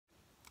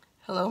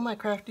Hello my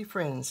crafty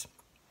friends.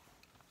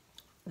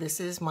 This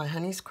is my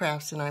Honey's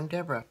Crafts and I'm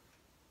Debra.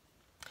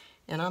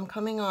 And I'm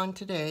coming on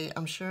today,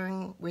 I'm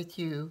sharing with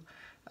you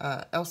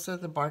Elsa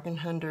the bargain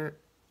hunting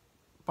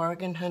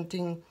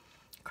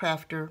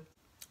crafter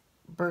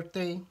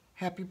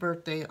happy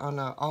birthday on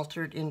an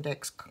altered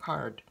index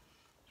card.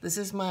 This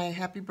is my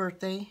happy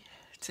birthday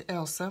to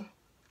Elsa.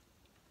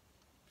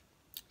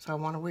 So I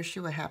want to wish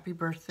you a happy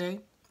birthday.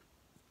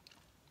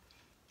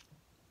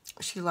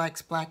 She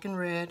likes black and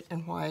red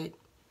and white.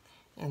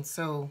 And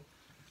so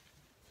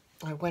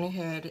I went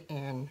ahead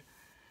and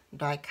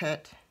die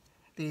cut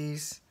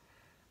these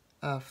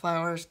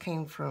flowers.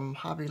 Came from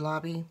Hobby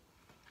Lobby.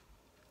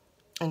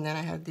 And then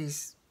I had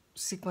these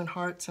sequin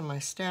hearts in my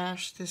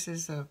stash. This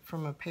is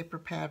from a paper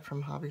pad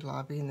from Hobby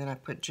Lobby, and then I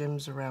put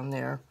gems around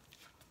there.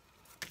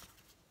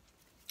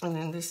 And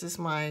then this is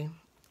the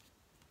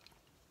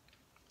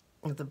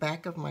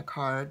back of my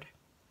card.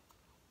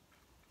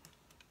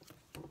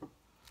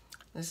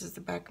 This is the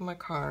back of my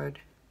card.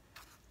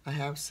 I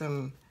have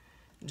some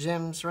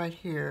gems right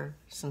here,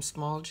 some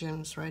small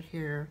gems right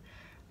here.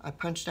 I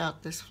punched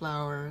out this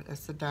flower,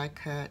 that's the die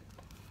cut.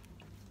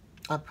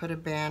 I put a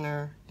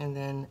banner and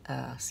then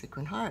a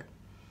sequin heart.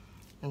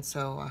 And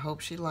so I hope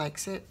she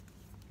likes it.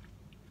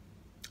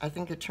 I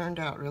think it turned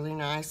out really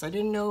nice. I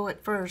didn't know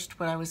at first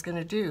what I was going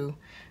to do,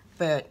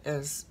 but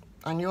as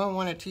I knew I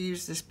wanted to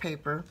use this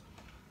paper,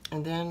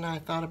 and then I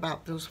thought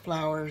about those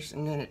flowers,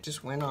 and then it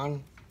just went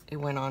on. It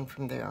went on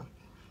from there.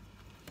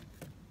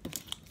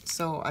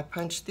 So I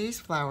punched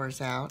these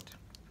flowers out.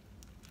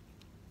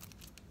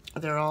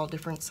 They're all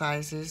different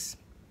sizes.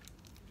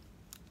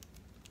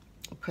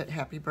 Put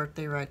happy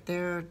birthday right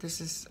there.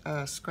 This is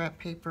scrap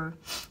paper.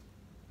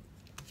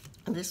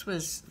 This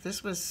was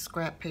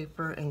scrap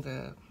paper in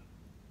the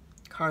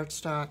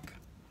cardstock,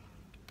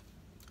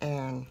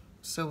 and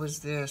so was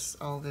this.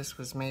 All this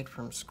was made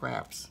from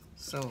scraps.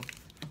 So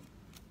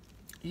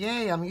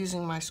yay, I'm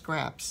using my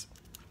scraps.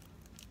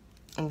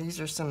 And these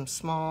are some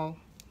small,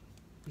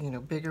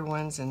 bigger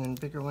ones, and then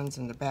bigger ones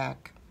in the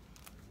back.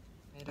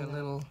 Made a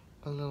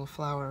little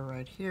flower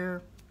right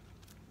here.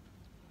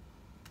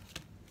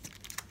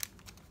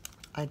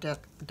 I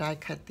die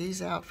cut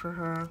these out for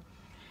her.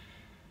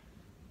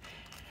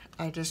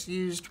 I just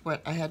used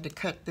what I had to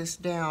cut this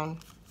down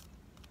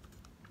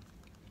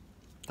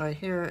right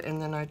here,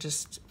 and then I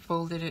just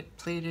folded it,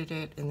 pleated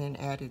it, and then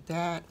added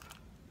that.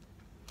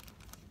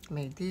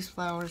 Made these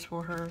flowers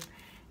for her,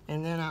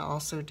 and then I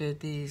also did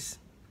these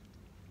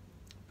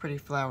pretty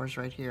flowers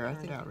right here. I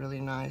think it out really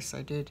nice.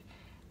 I did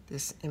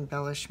this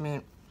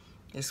embellishment.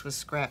 This was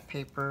scrap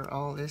paper.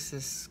 All this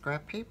is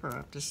scrap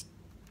paper.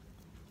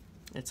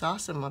 It's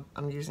awesome.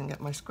 I'm using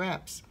up my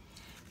scraps.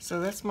 So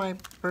that's my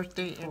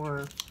birthday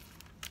for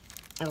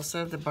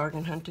Elsa, the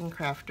bargain hunting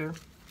crafter.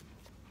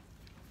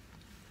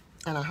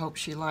 And I hope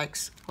she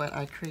likes what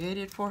I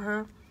created for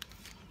her.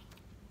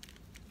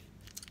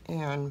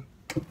 And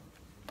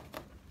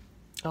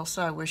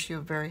Elsa, I wish you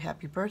a very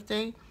happy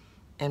birthday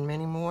and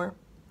many more.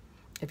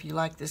 If you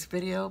like this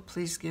video,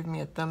 please give me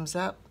a thumbs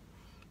up.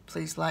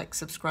 Please like,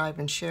 subscribe,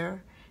 and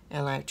share.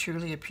 And I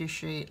truly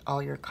appreciate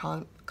all your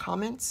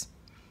comments.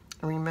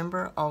 And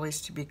remember always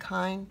to be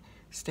kind,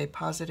 stay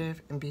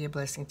positive, and be a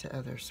blessing to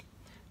others.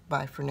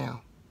 Bye for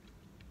now.